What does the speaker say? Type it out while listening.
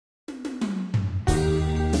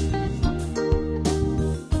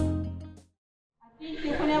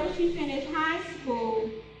whenever she finished high school,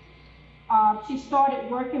 she started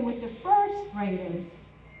working with the first graders.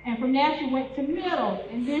 And from there, she went to middle.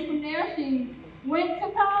 And then from there, she went to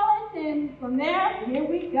college. And from there, here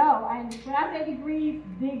we go. And when I say degrees,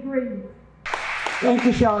 degrees. Thank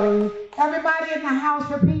you, Charlene. Everybody in the house,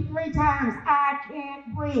 repeat 3 times. I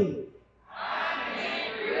can't breathe. I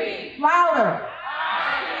can't breathe. Louder.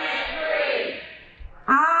 I can't breathe.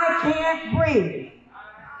 I can't breathe.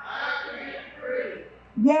 I can't breathe.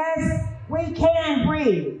 Yes, we can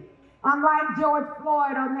breathe. Unlike George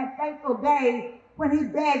Floyd on that fateful day when he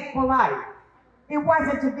begged for life. It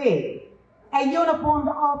wasn't to be. A uniformed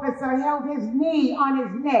officer held his knee on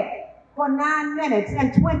his neck for 9 minutes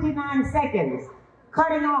and 29 seconds,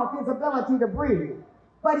 cutting off his ability to breathe.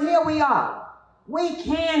 But here we are. We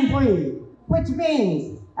can breathe, which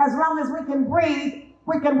means as long as we can breathe,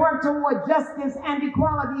 we can work toward justice and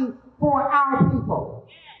equality for our people.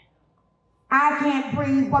 I can't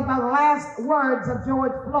breathe were the last words of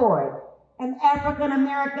George Floyd, an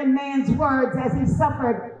African-American man's words as he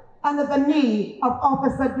suffered under the knee of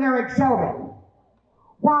Officer Derek Chauvin.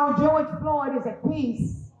 While George Floyd is at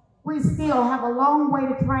peace, we still have a long way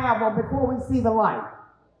to travel before we see the light.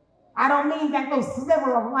 I don't mean that little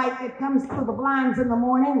sliver of light that comes through the blinds in the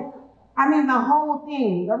morning. I mean the whole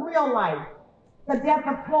thing, the real light. The death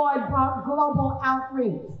of Floyd brought global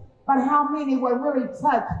outreach, but how many were really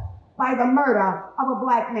touched by the murder of a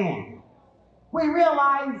black man? We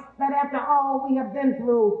realize that after all we have been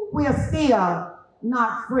through, we are still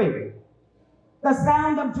not free. The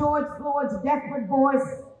sound of George Floyd's desperate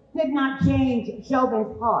voice did not change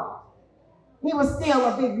Chauvin's heart. He was still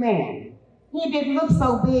a big man. He didn't look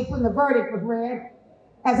so big when the verdict was read.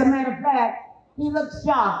 As a matter of fact, he looked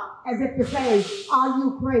shocked, as if to say, "Are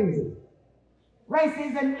you crazy?"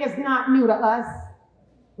 Racism is not new to us.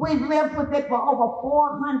 We've lived with it for over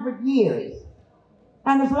 400 years.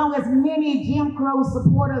 And as long as many Jim Crow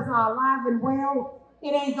supporters are alive and well,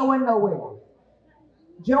 it ain't going nowhere.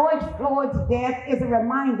 George Floyd's death is a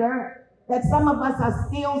reminder that some of us are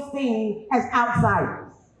still seen as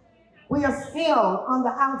outsiders. We are still on the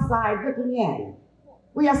outside looking in.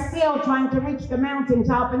 We are still trying to reach the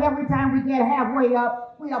mountaintop, and every time we get halfway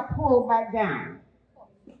up, we are pulled back down.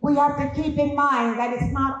 We have to keep in mind that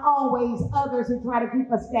it's not always others who try to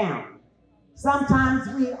keep us down.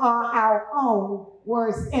 Sometimes we are our own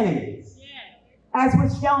worst enemies. As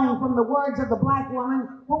was shown from the words of the black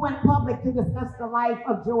woman who went public to discuss the life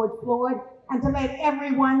of George Floyd and to let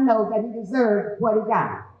everyone know that he deserved what he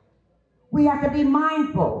got. We have to be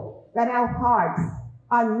mindful that our hearts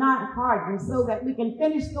are not hardened so that we can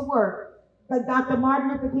finish the work that Dr. Martin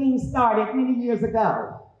Luther King started many years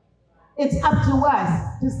ago. It's up to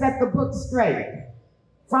us to set the book straight.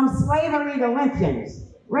 From slavery to lynchings,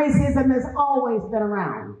 racism has always been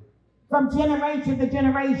around. From generation to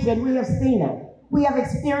generation, we have seen it. We have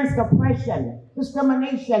experienced oppression,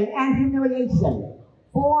 discrimination, and humiliation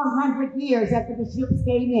 400 years after the ships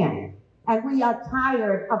came in, and we are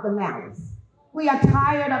tired of the malice. We are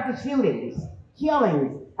tired of the shootings,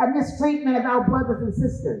 killings, and mistreatment of our brothers and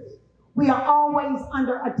sisters. We are always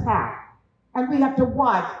under attack, and we have to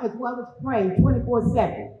watch as well as pray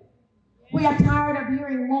 24/7. We are tired of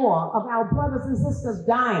hearing more of our brothers and sisters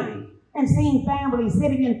dying and seeing families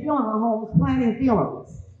sitting in funeral homes planning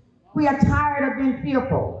funerals. We are tired of being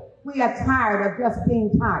fearful. We are tired of just being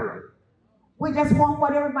tired. We just want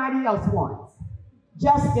what everybody else wants.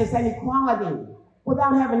 Justice and equality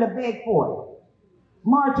without having to beg for it.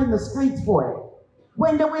 March in the streets for it.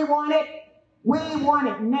 When do we want it? We want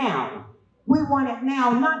it now. We want it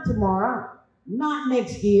now, not tomorrow, not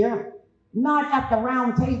next year, not after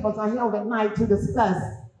round tables are held at night to discuss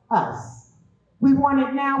us. We want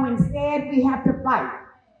it now. Instead, we have to fight.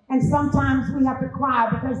 And sometimes we have to cry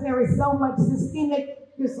because there is so much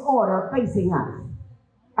systemic disorder facing us.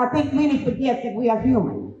 I think many forget that we are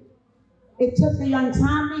human. It took the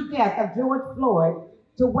untimely death of George Floyd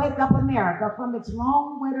to wake up America from its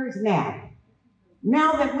long winter's nap.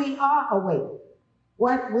 Now that we are awake,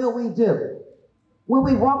 what will we do? Will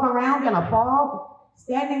we walk around in a fog,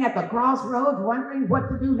 standing at the crossroads wondering what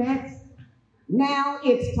to do next? Now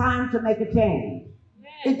it's time to make a change.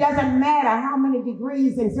 It doesn't matter how many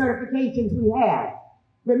degrees and certifications we have.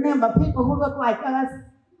 Remember, people who look like us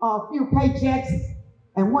are a few paychecks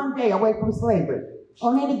and one day away from slavery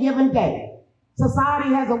on any given day.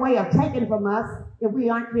 Society has a way of taking from us if we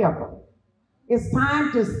aren't careful. It's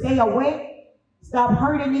time to stay awake, stop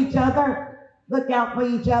hurting each other, look out for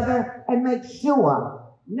each other, and make sure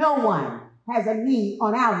no one has a knee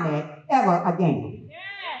on our neck ever again.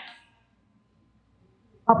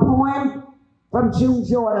 A poem from June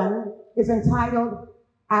Jordan is entitled,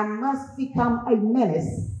 I must become a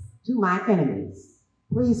menace to my enemies.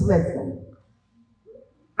 Please listen.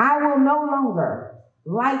 I will no longer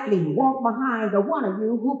lightly walk behind the one of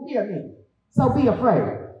you who fear me. So be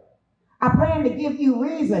afraid. I plan to give you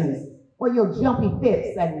reasons for your jumpy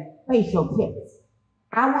fits and facial tics.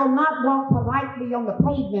 I will not walk politely on the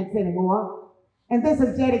pavements anymore, and this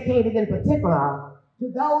is dedicated in particular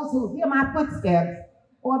to those who hear my footsteps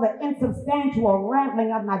or the insubstantial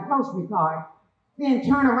rattling of my grocery cart, then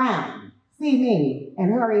turn around, see me,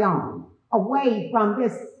 and hurry on, away from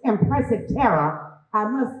this impressive terror I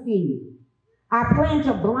must be. I plan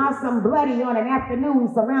to blossom bloody on an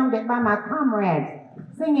afternoon surrounded by my comrades,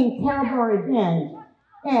 singing terrible revenge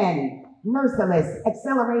and merciless,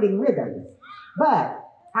 accelerating rhythms. But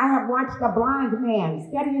I have watched a blind man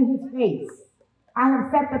studying his face. I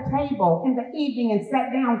have set the table in the evening and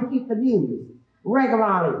sat down to eat the news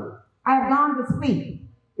regularly. I have gone to sleep.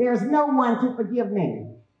 There's no one to forgive me.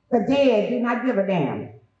 The dead do not give a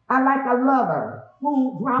damn. I like a lover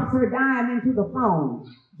who drops her dime into the phone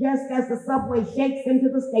just as the subway shakes into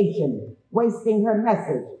the station, wasting her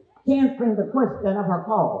message, canceling the question of her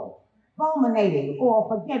call, fulminating or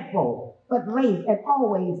forgetful, but late and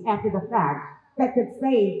always after the fact that could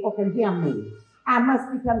save or condemn me. I must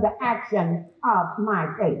become the action of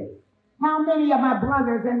my faith. How many of my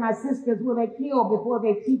brothers and my sisters will they kill before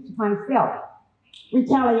they teach myself?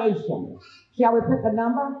 Retaliation. Shall we pick a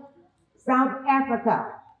number? South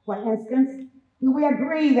Africa, for instance. Do we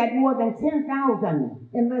agree that more than 10,000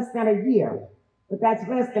 in less than a year, but that's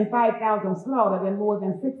less than 5,000 slaughtered in more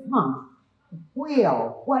than 6 months?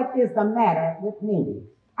 Will, what is the matter with me?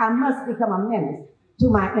 I must become a menace to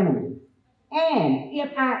my enemies. And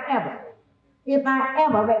if I ever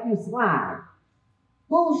let you slide,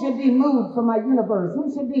 who should be moved from my universe? Who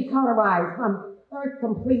should be cauterized from earth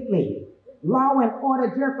completely? Law and order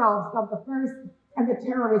jerk-offs of the first and the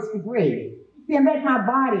terrorist degree. Then let my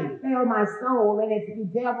body fail my soul in its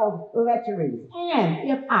bedeviled lecheries. And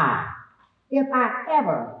if I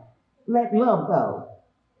ever let love go,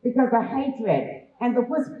 because the hatred and the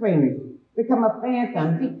whisperings become a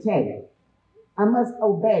phantom dictate, I must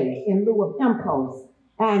obey in lieu of impulse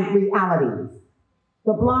and realities.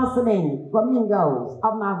 The blossoming flamingos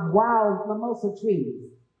of my wild mimosa trees.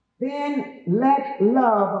 Then let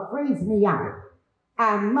love freeze me out.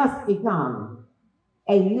 I must become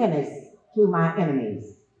a menace to my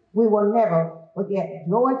enemies. We will never forget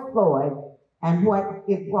George Floyd and what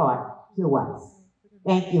it brought to us.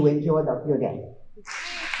 Thank you. Enjoy your day.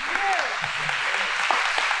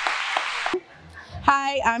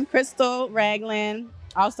 Hi, I'm Crystal Ragland,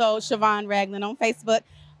 also Siobhan Ragland on Facebook.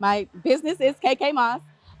 My business is KK Moss.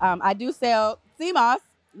 I do sell sea moss,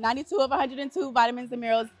 92 of 102 vitamins and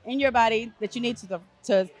minerals in your body that you need to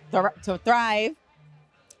thrive.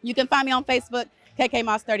 You can find me on Facebook, KK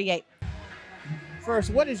Moss 38.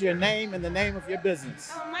 First, what is your name and the name of your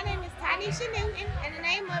business? My name is Tanisha Newton, and the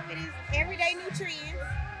name of it is Everyday Nutrients.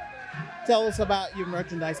 Tell us about your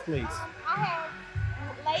merchandise, please. I have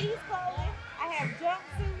ladies' clothing, I have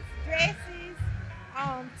jumpsuits, dresses,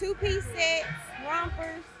 two-piece sets,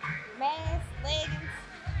 rompers, masks, leggings,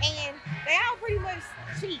 and they all pretty much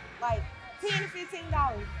cheap, like $10 to $15.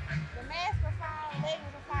 The masks are fine,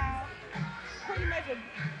 leggings are fine. Pretty much a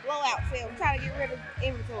blowout sale. I'm trying to get rid of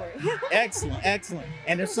inventory. Excellent, excellent.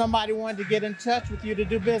 And if somebody wanted to get in touch with you to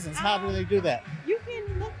do business, how do they do that? You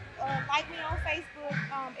can look like me on Facebook,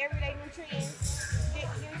 Everyday Nutrients. Get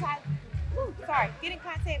in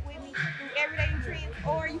contact with me through Everyday Nutrients,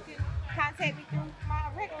 or you can contact me through my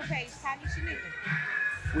regular page, Tanisha Newton.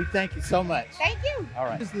 We thank you so much. Thank you. All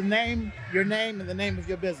right. What is your name and the name of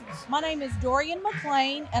your business? My name is Dorian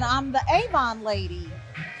McLean, and I'm the Avon lady.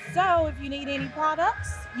 So if you need any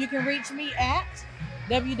products, you can reach me at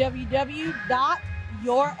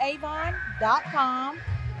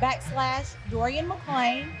www.youravon.com/Dorian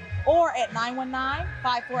McLean or at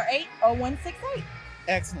 919-548-0168.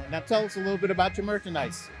 Excellent. Now tell us a little bit about your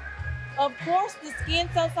merchandise. Of course, the Skin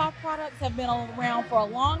So Soft products have been around for a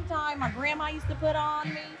long time. My grandma used to put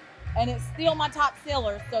on me, and it's still my top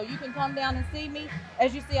seller. So you can come down and see me.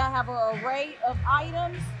 As you see, I have an array of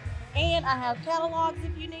items, and I have catalogs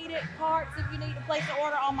if you need it, carts if you need to place an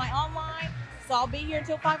order on my online. So I'll be here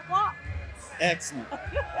until 5 o'clock. Excellent.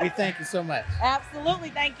 We thank you so much. Absolutely.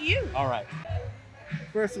 Thank you. All right.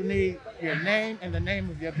 First, we need your name and the name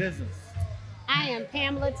of your business. I am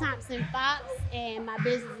Pamela Thompson Fox, and my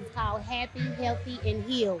business is called Happy, Healthy, and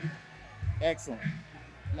Healed. Excellent.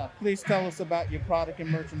 Now, please tell us about your product and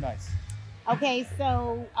merchandise. Okay,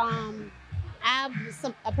 so I'm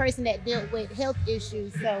a person that dealt with health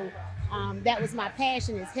issues, so that was my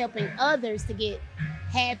passion, is helping others to get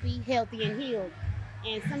happy, healthy, and healed.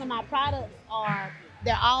 And some of my products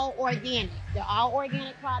they're all organic. They're all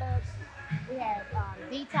organic products. We have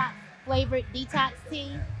detox flavored detox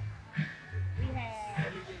tea. We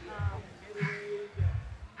have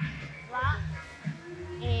rocks,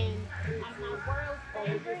 and my world's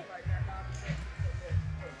favorite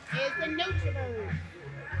is the NutriBird.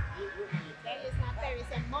 That is my favorite.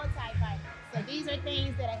 It's a multivitamin. So these are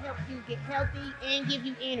things that help you get healthy and give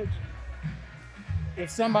you energy. If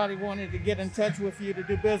somebody wanted to get in touch with you to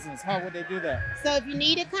do business, how would they do that? So if you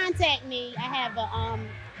need to contact me, I have I'm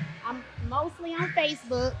mostly on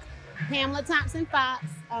Facebook, Pamela Thompson Fox.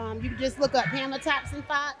 You can just look up Pamela Thompson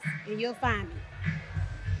Fox and you'll find me.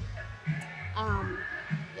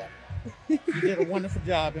 You did a wonderful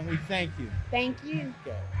job, and we thank you. Thank you.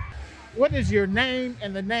 Okay. What is your name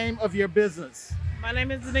and the name of your business? My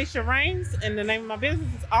name is Denisha Rains, and the name of my business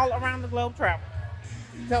is All Around the Globe Travel.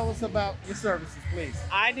 Tell us about your services, please.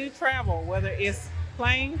 I do travel, whether it's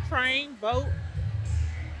plane, train, boat,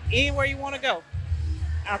 anywhere you want to go.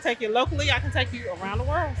 I'll take you locally. I can take you around the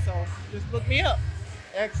world. So just look me up.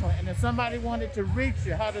 Excellent. And if somebody wanted to reach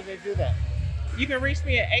you, how do they do that? You can reach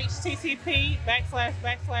me at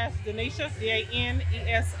http://Denisha,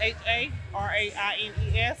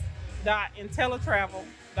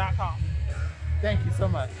 DANESHARAINES.intellitravel.com. Thank you so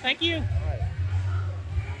much. Thank you. All right.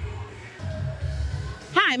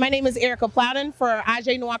 Hi, my name is Erica Plowden for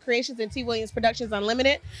IJ Noir Creations and T. Williams Productions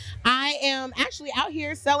Unlimited. I am actually out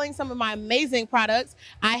here selling some of my amazing products.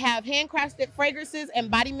 I have handcrafted fragrances and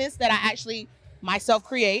body mists that I actually myself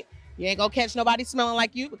create. You ain't gonna catch nobody smelling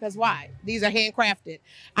like you, because why? These are handcrafted.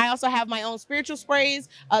 I also have my own spiritual sprays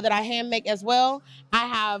that I hand make as well. I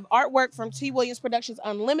have artwork from T. Williams Productions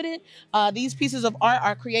Unlimited. These pieces of art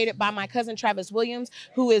are created by my cousin Travis Williams,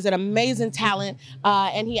 who is an amazing talent.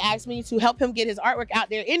 And he asked me to help him get his artwork out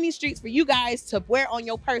there in these streets for you guys to wear on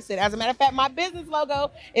your person. As a matter of fact, my business logo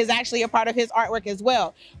is actually a part of his artwork as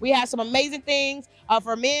well. We have some amazing things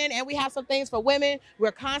for men, and we have some things for women.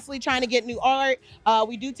 We're constantly trying to get new art.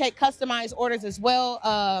 We do take customized orders as well,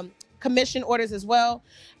 commission orders as well.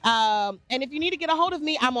 And if you need to get a hold of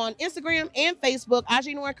me, I'm on Instagram and Facebook,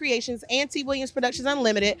 IJ Noir Creations and T. Williams Productions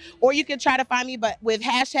Unlimited, or you can try to find me with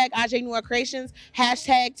hashtag IJ Noir Creations,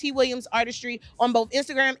 hashtag T. Williams Artistry on both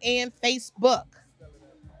Instagram and Facebook.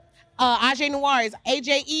 IJ Noir is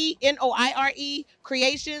AJENOIRE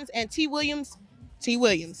Creations, and T. Williams, T.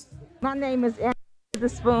 Williams. My name is Anna the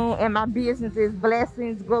Spoon, and my business is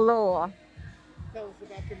Blessings Galore. Tell us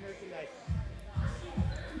about your merchandise.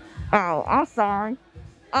 Oh, I'm sorry.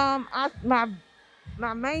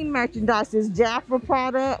 My main merchandise is Jaffa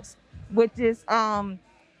products, which is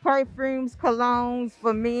perfumes, colognes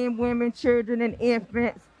for men, women, children, and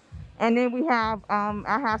infants. And then we have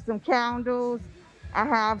I have some candles. I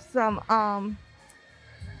have some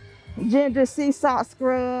ginger sea salt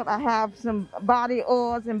scrub. I have some body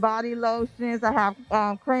oils and body lotions. I have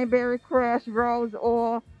cranberry crush, rose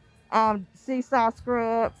oil, sea salt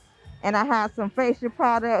scrub. And I have some facial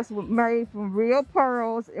products made from real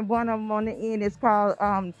pearls, and one of them on the end is called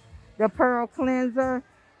the Pearl Cleanser.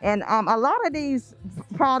 And a lot of these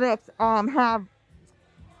products have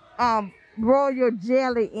royal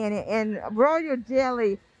jelly in it, and royal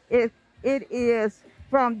jelly it is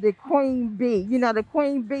from the queen bee. You know, the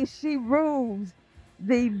queen bee, she rules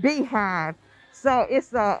the beehive. So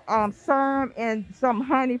it's a serum and some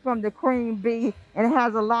honey from the queen bee, and it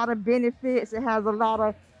has a lot of benefits. It has a lot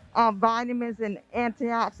of vitamins and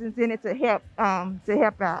antioxidants in it to help out.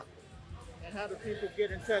 And how do people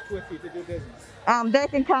get in touch with you to do business? They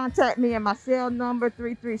can contact me at my cell number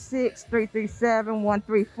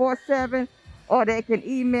 336-337-1347, or they can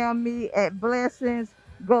email me at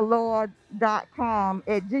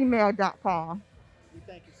blessingsgalore.com@gmail.com. We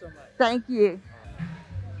thank you so much. Thank you.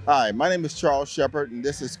 Hi, my name is Charles Shepard, and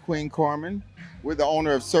this is Queen Carmen. We're the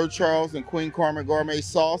owner of Sir Charles and Queen Carmen Gourmet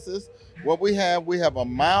Sauces. What we have a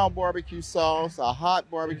mild barbecue sauce, a hot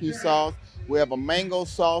barbecue sauce. We have a mango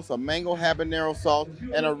sauce, a mango habanero sauce,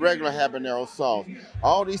 and a regular habanero sauce.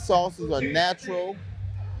 All these sauces are natural,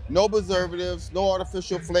 no preservatives, no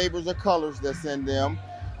artificial flavors or colors that's in them,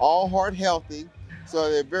 all heart healthy,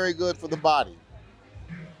 so they're very good for the body.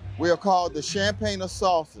 We are called the Champagne of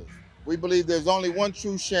Sauces. We believe there's only one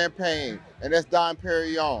true champagne, and that's Dom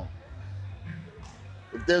Perignon.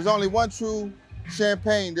 If there's only one true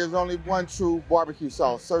champagne, there's only one true barbecue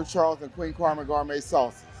sauce, Sir Charles and Queen Carmen Gourmet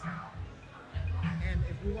Sauces. And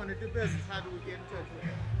if we want to do business, how do we get in touch with you?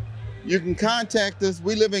 You can contact us.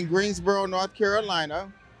 We live in Greensboro, North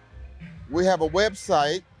Carolina. We have a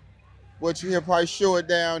website, which you'll probably show it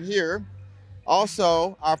down here.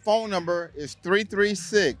 Also, our phone number is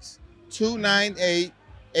 336-298-5555.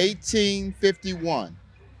 1851.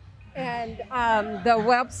 And the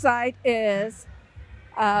website is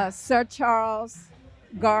Sir Charles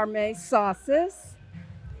Gourmet Sauces.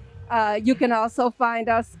 You can also find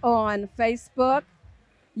us on Facebook.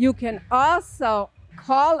 You can also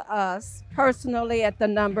call us personally at the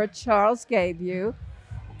number Charles gave you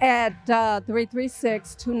at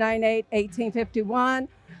 336-298-1851.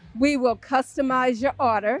 We will customize your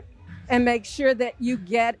order and make sure that you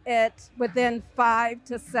get it within 5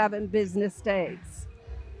 to 7 business days.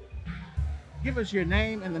 Give us your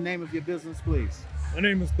name and the name of your business, please. My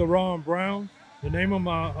name is Theron Brown. The name of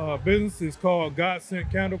my business is called God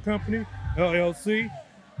Sent Candle Company, LLC.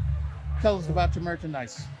 Tell us about your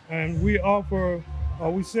merchandise. And we offer,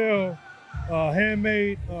 we sell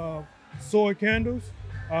handmade soy candles.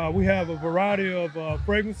 We have a variety of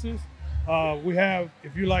fragrances. We have,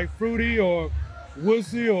 if you like fruity or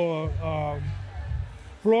woodsy or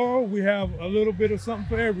floral, we have a little bit of something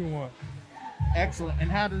for everyone. Excellent.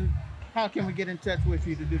 And how can we get in touch with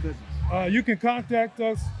you to do business? You can contact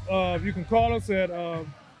us. You can call us at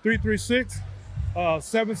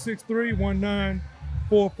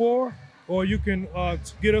 336-763-1944, or you can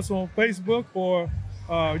get us on Facebook, or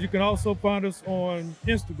you can also find us on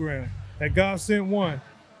Instagram at God Sent One.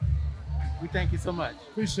 We thank you so much.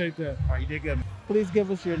 Appreciate that. All right, you did good. Please give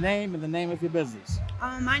us your name and the name of your business.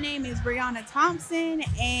 My name is Brianna Thompson,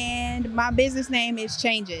 and my business name is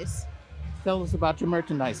Changes. Tell us about your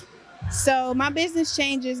merchandise. So my business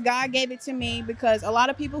Changes, God gave it to me because a lot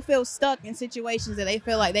of people feel stuck in situations that they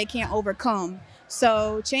feel like they can't overcome.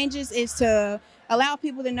 So Changes is to allow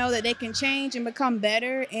people to know that they can change and become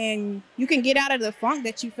better, and you can get out of the funk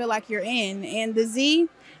that you feel like you're in. And the Z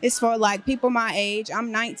is for like people my age.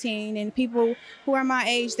 I'm 19, and people who are my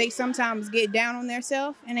age, they sometimes get down on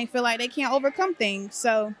themselves and they feel like they can't overcome things.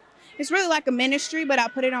 So it's really like a ministry, but I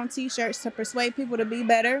put it on t-shirts to persuade people to be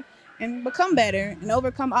better and become better and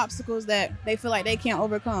overcome obstacles that they feel like they can't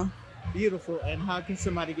overcome. Beautiful. And how can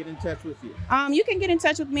somebody get in touch with you? You can get in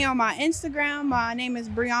touch with me on my Instagram. My name is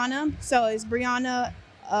Brianna. So it's Brianna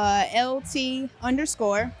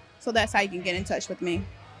LT_. So that's how you can get in touch with me.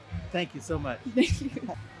 Thank you so much. Thank you.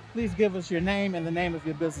 Please give us your name and the name of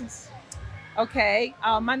your business. Okay,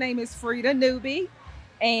 my name is Frida Newby,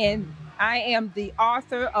 and I am the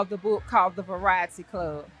author of the book called The Variety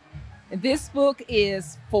Club. And this book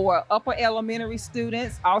is for upper elementary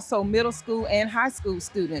students, also middle school and high school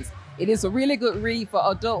students. It is a really good read for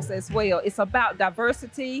adults as well. It's about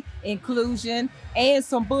diversity, inclusion, and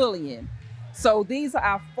some bullying. So these are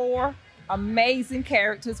our 4 amazing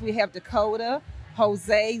characters. We have Dakota,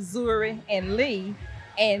 Jose, Zuri, and Lee,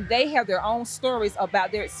 and they have their own stories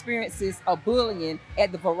about their experiences of bullying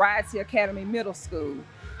at the Variety Academy Middle School.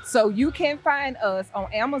 So you can find us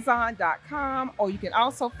on Amazon.com, or you can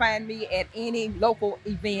also find me at any local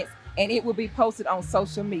events, and it will be posted on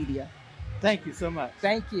social media. Thank you so much.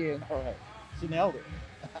 Thank you. All right. She nailed it.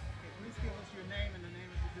 Please give us your name and the name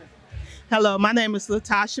of your business. Hello, my name is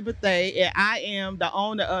Latasha Bethay, and I am the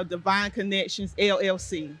owner of Divine Connections,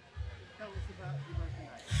 LLC.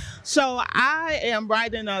 So I am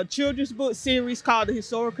writing a children's book series called The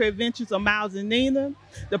Historical Adventures of Miles and Nina.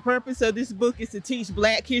 The purpose of this book is to teach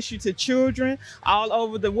Black history to children all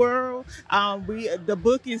over the world. The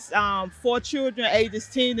book is for children ages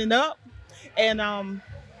 10 and up. And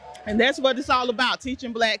that's what it's all about,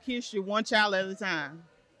 teaching Black history one child at a time.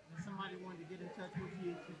 If somebody wanted to get in touch with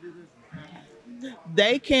you to do this,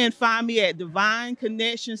 they can find me at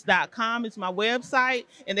divineconnections.com. It's my website,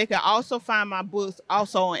 and they can also find my books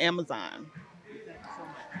also on Amazon.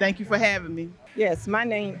 Thank you for having me. Yes, my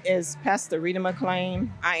name is Pastor Rita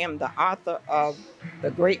McLean. I am the author of The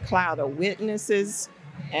Great Cloud of Witnesses,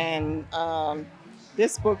 and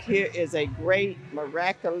this book here is a great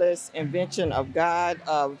miraculous invention of God,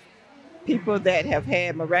 of people that have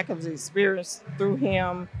had miraculous experience through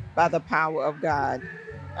him by the power of God.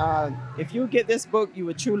 If you get this book, you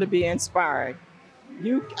will truly be inspired.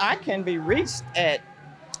 I can be reached at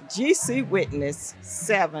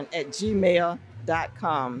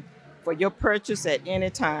gcwitness7@gmail.com for your purchase at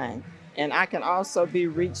any time. And I can also be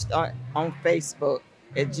reached on Facebook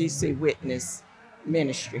at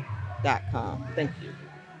gcwitnessministry.com. Thank you.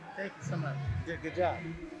 Thank you so much. You did a good job.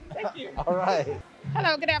 Thank you. All right.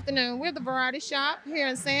 Hello, good afternoon. We're the Variety Shop here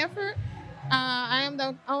in Sanford. I am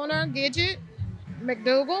the owner, Gidget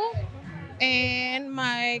McDougal, and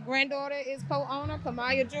my granddaughter is co-owner,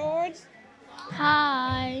 Kamaya George.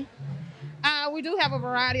 Hi. We do have a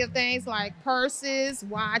variety of things like purses,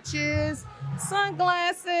 watches,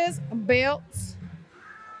 sunglasses, belts.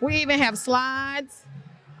 We even have slides.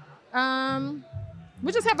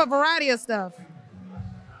 We just have a variety of stuff.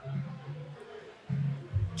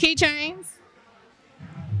 keychains,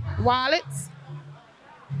 wallets.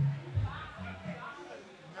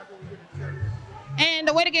 And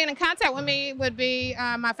the way to get in contact with me would be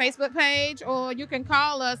my Facebook page, or you can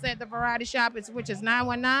call us at the Variety Shop, which is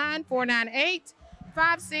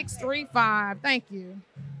 919-498-5635. Thank you.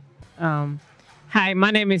 Hi, my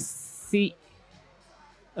name is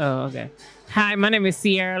Hi, my name is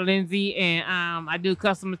Sierra Lindsay, and I do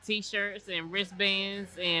custom T-shirts and wristbands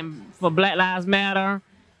and for Black Lives Matter.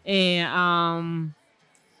 And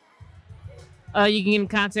you can get in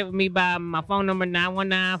contact with me by my phone number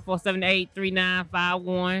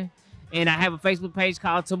 919-478-3951, and I have a Facebook page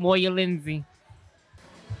called Tamoya Lindsay.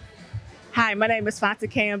 Hi, my name is Fonta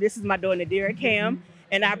Cam. This is my daughter Nadira Cam,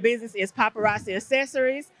 and our business is Paparazzi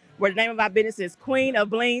Accessories, where the name of our business is Queen of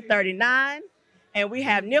Bling 39. And we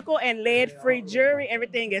have nickel and lead-free jewelry.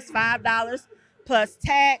 Everything is $5 plus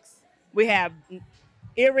tax. We have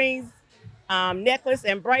earrings, necklace,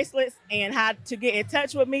 and bracelets. And how to get in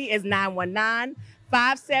touch with me is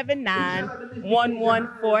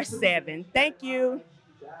 919-579-1147. Thank you.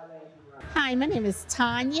 Hi, my name is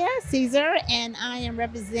Tanya Caesar, and I am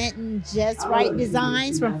representing Just Right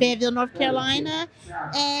Designs from Fayetteville, North Carolina.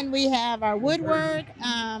 And we have our woodwork.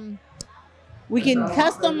 We can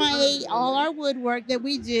custom-made all our woodwork that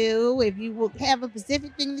we do. If you will have a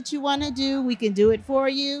specific thing that you want to do, we can do it for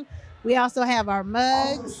you. We also have our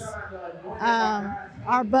mugs,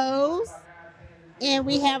 our bows, and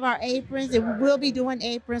we have our aprons, and we will be doing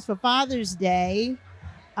aprons for Father's Day.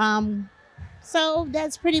 So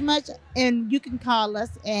that's pretty much, and you can call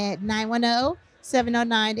us at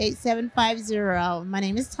 910-709-8750. My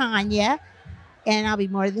name is Tanya, and I'll be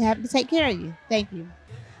more than happy to take care of you. Thank you.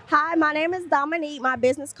 Hi, my name is Dominique. My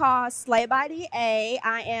business called Slay by DA.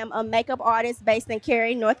 I am a makeup artist based in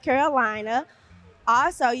Cary, North Carolina.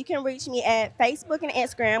 Also, you can reach me at Facebook and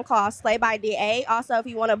Instagram called Slay by DA. Also, if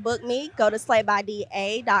you want to book me, go to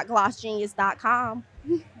slaybyda.glossgenius.com.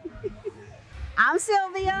 I'm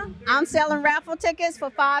Sylvia. I'm selling raffle tickets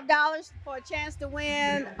for $5 for a chance to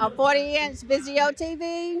win a 40-inch Vizio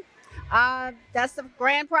TV. That's the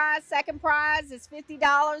grand prize. Second prize is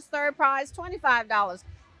 $50. Third prize, $25.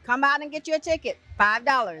 Come out and get your ticket,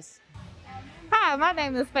 $5. Hi, my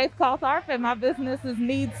name is Faith Cawthorpe, and my business is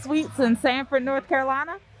Need Sweets in Sanford, North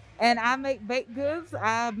Carolina. And I make baked goods.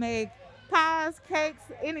 I make pies, cakes,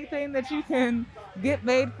 anything that you can get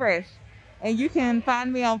made fresh. And you can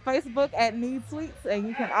find me on Facebook at Need Sweets, and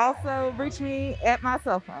you can also reach me at my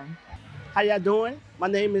cell phone. How y'all doing? My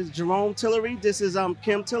name is Jerome Tillery. This is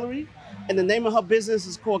Kim Tillery, and the name of her business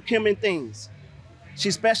is called Kim and Things. She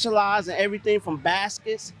specializes in everything from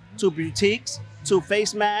baskets to boutiques to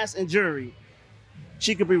face masks and jewelry.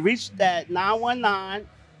 She can be reached at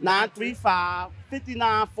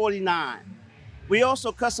 919-935-5949. We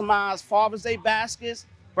also customize Father's Day baskets,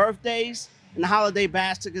 birthdays, and holiday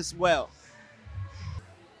baskets as well.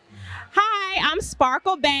 Hi, I'm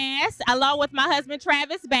Sparkle Bass, along with my husband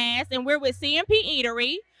Travis Bass, and we're with CMP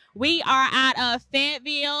Eatery. We are out of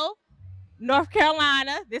Fayetteville, North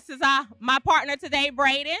Carolina. This is my partner today,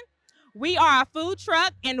 Braden. We are a food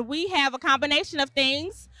truck, and we have a combination of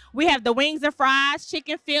things. We have the wings and fries,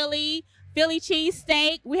 chicken Philly, Philly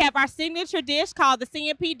cheesesteak. We have our signature dish called the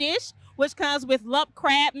CMP dish, which comes with lump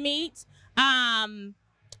crab meat,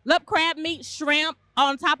 shrimp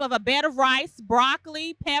on top of a bed of rice,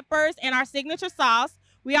 broccoli, peppers, and our signature sauce.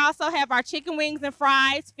 We also have our chicken wings and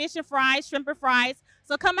fries, fish and fries, shrimp and fries.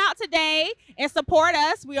 So come out today and support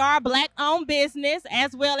us. We are a Black-owned business,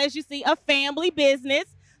 as well as you see a family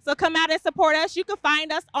business. So come out and support us. You can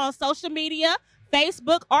find us on social media,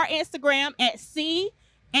 Facebook or Instagram at C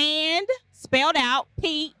and spelled out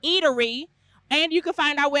P Eatery. And you can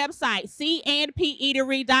find our website,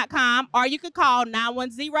 candpeatery.com, or you can call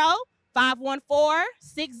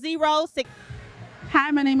 910-514-606. Hi,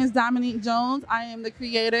 my name is Dominique Jones. I am the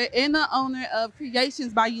creator and the owner of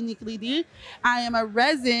Creations by Uniquely D. I am a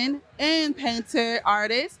resin and painter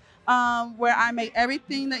artist where I make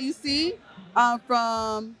everything that you see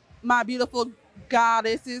from my beautiful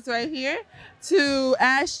goddesses right here to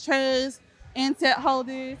ashtrays, inset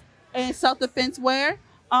holders, and self-defense wear.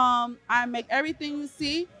 I make everything you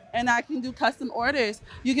see, and I can do custom orders.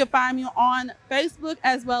 You can find me on Facebook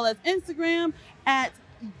as well as Instagram at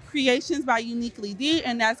Creations by Uniquely D,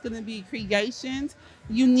 and that's going to be Creations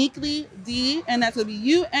Uniquely D, and that's going to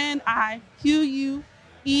be UNIQUELYD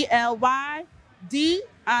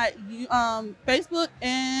Facebook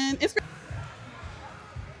and Instagram.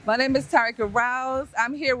 My name is Tarika Rouse.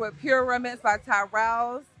 I'm here with Pure Remnants by Ty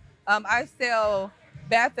Rouse. I sell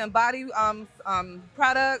bath and body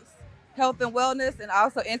products, health and wellness, and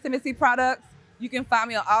also intimacy products. You can find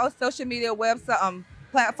me on all social media websites,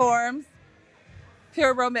 platforms.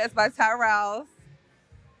 Pure Romance by Ty Rouse.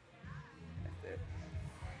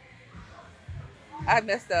 I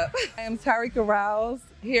messed up. I am Tarika Rouse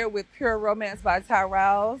here with Pure Romance by Ty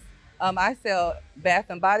Rouse. I sell bath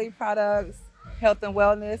and body products, health and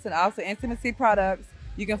wellness, and also intimacy products.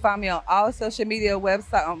 You can find me on all social media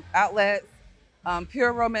website outlets.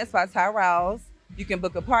 Pure Romance by Ty Rouse. You can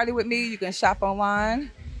book a party with me. You can shop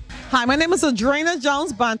online. Hi, my name is Adrena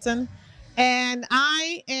Jones-Bunton, and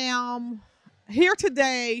I am here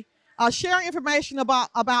today sharing information about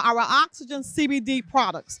our Oxygen CBD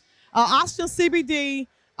products. Oxygen CBD,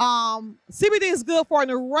 CBD is good for an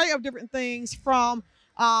array of different things, from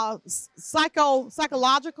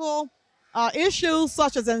psychological issues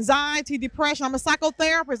such as anxiety, depression. I'm a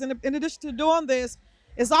psychotherapist, and in addition to doing this,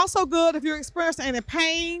 it's also good if you're experiencing any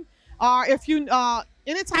pain, or if you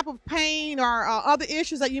any type of pain or other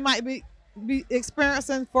issues that you might be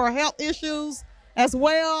experiencing for health issues as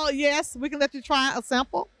well. Yes, we can let you try a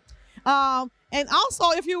sample. And also,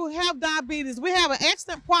 if you have diabetes, we have an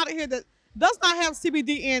excellent product here that does not have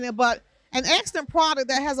CBD in it, but an excellent product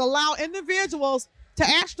that has allowed individuals to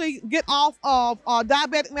actually get off of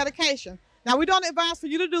diabetic medication. Now, we don't advise for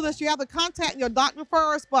you to do this. You have to contact your doctor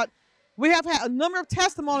first, but we have had a number of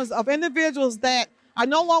testimonies of individuals that are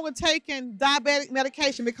no longer taking diabetic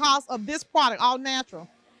medication because of this product, all natural.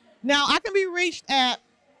 Now, I can be reached at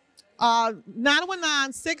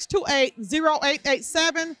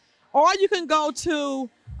 919-628-0887, or you can go to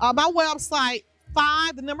my website,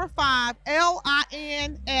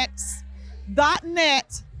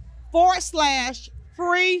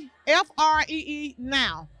 5links.net/free, FREE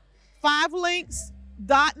now.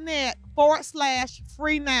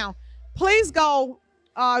 5links.net/free now. Please go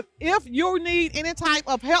if you need any type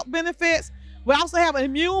of health benefits. We also have an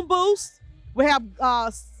immune boost. We have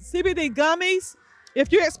CBD gummies.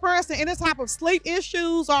 If you're experiencing any type of sleep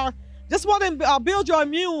issues or just want to build your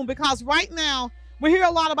immune, because right now we hear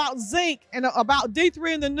a lot about zinc and about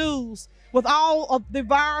D3 in the news with all of the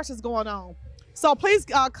viruses going on. So please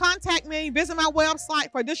contact me, visit my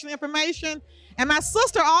website for additional information. And my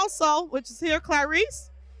sister also, which is here, Clarice.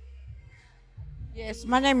 Yes,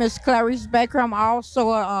 my name is Clarice Baker. I'm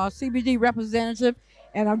also a CBD representative,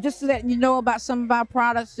 and I'm just letting you know about some of our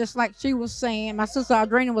products. Just like she was saying, my sister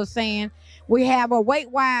Adrena was saying, we have a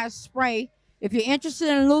Weight Wise spray. If you're interested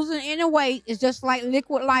in losing any weight, it's just like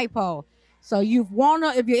liquid lipo. So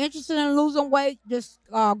if you're interested in losing weight, just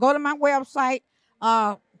go to my website,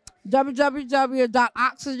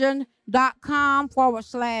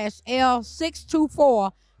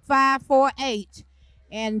 www.oxygen.com/L624548.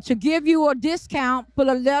 And to give you a discount, put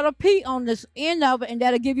a letter P on this end of it, and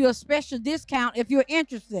that'll give you a special discount if you're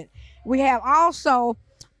interested. We have also a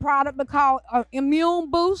product called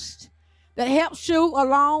Immune Boost that helps you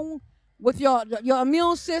along with your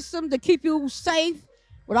immune system to keep you safe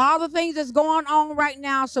with all the things that's going on right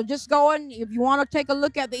now. So just go in, if you want to take a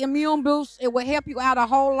look at the Immune Boost, it will help you out a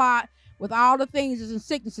whole lot with all the things and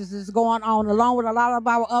sicknesses that's going on, along with a lot of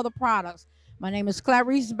our other products. My name is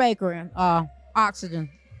Clarice Baker, Oxygen.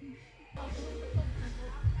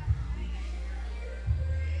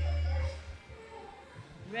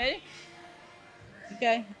 Ready?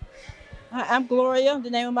 Okay. I'm Gloria. The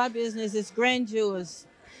name of my business is Grandeurs.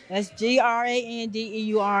 That's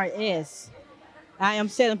GRANDEURS. I am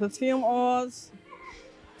selling perfume oils,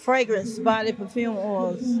 fragrance body perfume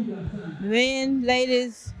oils, men,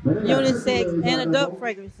 ladies, unisex, and adult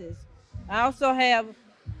fragrances. I also have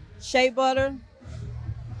shea butter.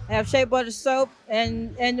 I have shea butter soap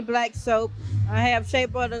and the black soap. I have shea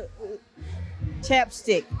butter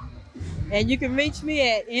chapstick. And you can reach me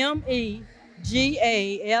at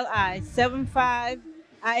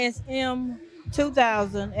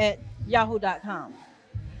MEGALI75ISM2000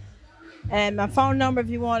 And my phone number, if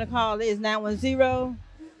you want to call, is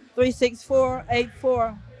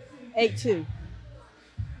 910-364-8482.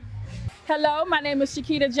 Hello, my name is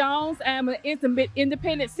Shakita Jones. I'm an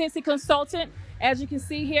independent scentsy consultant. As you can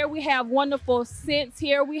see here, we have wonderful scents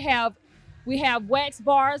here. We have wax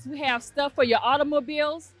bars. We have stuff for your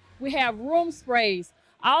automobiles. We have room sprays.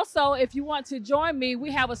 Also, if you want to join me,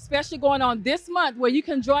 we have a special going on this month where you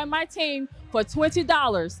can join my team for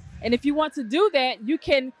 $20. And if you want to do that, you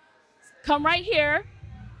can come right here.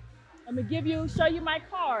 Let me show you my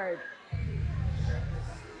card.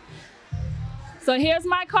 So here's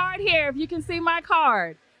my card here, if you can see my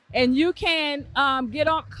card. And you can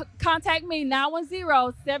contact me,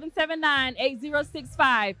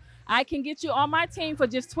 910-779-8065. I can get you on my team for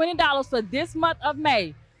just $20 for this month of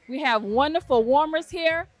May. We have wonderful warmers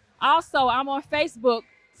here. Also, I'm on Facebook,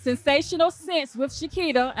 Sensational Scents with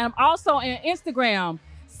Shakita, and I'm also on Instagram,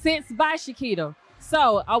 Scents by Shakita.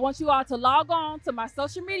 So I want you all to log on to my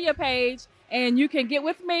social media page and you can get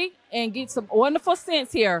with me and get some wonderful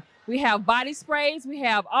scents here. We have body sprays, we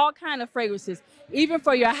have all kinds of fragrances, even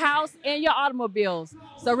for your house and your automobiles.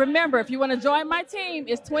 So remember, if you want to join my team,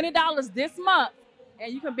 it's $20 this month,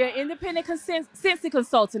 and you can be an independent Scentsy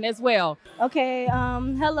consultant as well. Okay,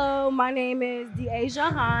 hello, my name is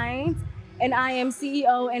Deasia Hines, and I am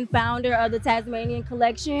CEO and founder of the Tasmanian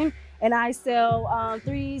Collection, and I sell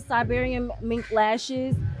 3 Siberian mink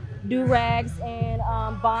lashes, do-rags, and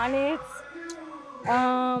bonnets.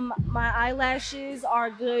 My eyelashes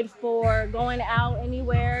are good for going out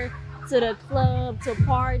anywhere, to the club, to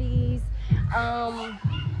parties.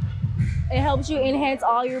 It helps you enhance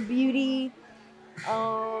all your beauty.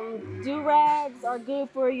 Do-rags are good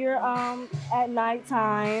for your at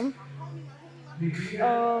nighttime.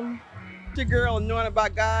 Your girl anointed by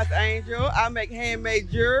God's angel. I make handmade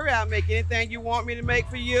jewelry. I make anything you want me to make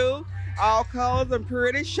for you. All colors and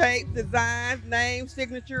pretty shapes, designs, names,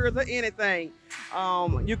 signatures, or anything.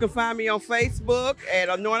 You can find me on Facebook at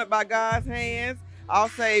Anointed by God's Hands. I'll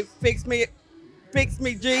say Fix Me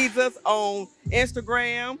Jesus on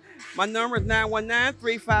Instagram. My number is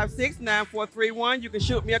 919-356-9431. You can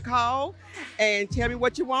shoot me a call and tell me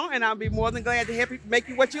what you want, and I'll be more than glad to help you make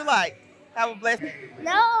you what you like. Have a blessed day.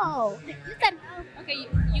 No. You said no. Okay,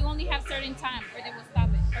 you only have certain time, or they will stop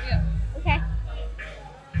it. Hurry up. Okay.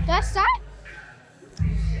 Do I start?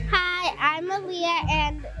 Hi, I'm Aaliyah,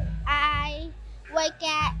 and I work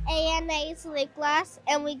at ANA's Lip Gloss,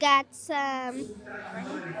 and we got some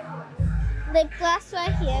lip gloss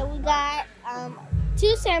right here. We got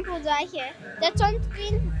 2 samples right here. This one's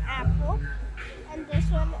green apple, and this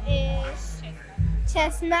one is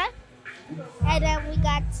chestnut. And then we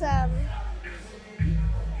got some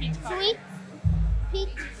sweet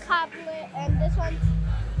peach cobbler, and this one's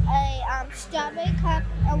a strawberry cup,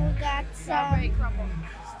 and we got some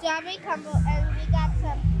strawberry crumble, and we got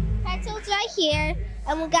some pretzels right here,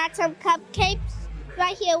 and we got some cupcakes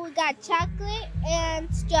right here. We got chocolate and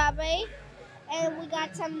strawberry, and we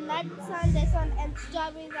got some nuts on this one and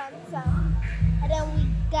strawberries on some, and then we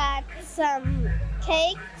got some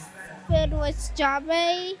cakes filled with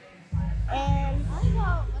strawberry, and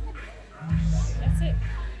That's it.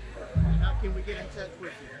 How can we get in touch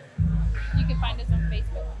with you? You can find us on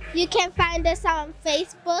Facebook. you can find us on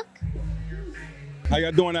Facebook. How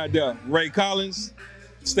y'all doing out there? Ray Collins,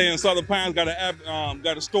 stay in Southern Pines, got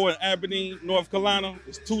a store in Aberdeen, North Carolina.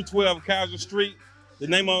 It's 212 Casual Street. The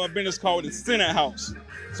name of my business called the Senate House.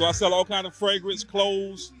 So I sell all kinds of fragrance,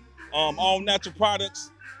 clothes, all natural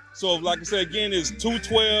products. So like I said, again, it's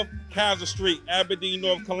 212 Casual Street, Aberdeen,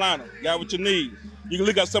 North Carolina. Got what you need. You can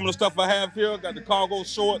look at some of the stuff I have here. Got the cargo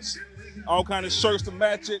shorts, all kinds of shirts to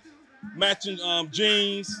match it, matching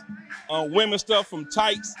jeans, women's stuff from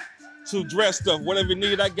tights to dress stuff, whatever you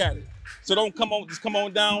need, I got it. So don't just come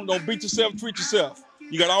on down, don't beat yourself, treat yourself.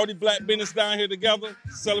 You got all the black business down here together,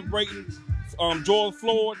 celebrating George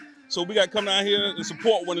Floyd. So we got to come down here and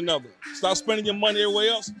support one another. Stop spending your money everywhere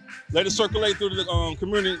else. Let it circulate through the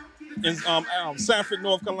community in Sanford,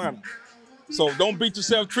 North Carolina. So don't beat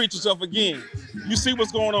yourself, treat yourself again. You see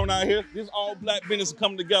what's going on out here. This all black business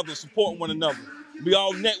coming together, supporting one another. We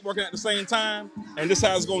all networking at the same time, and this is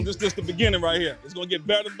how it's going. This is the beginning right here. It's going to get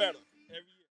better and better.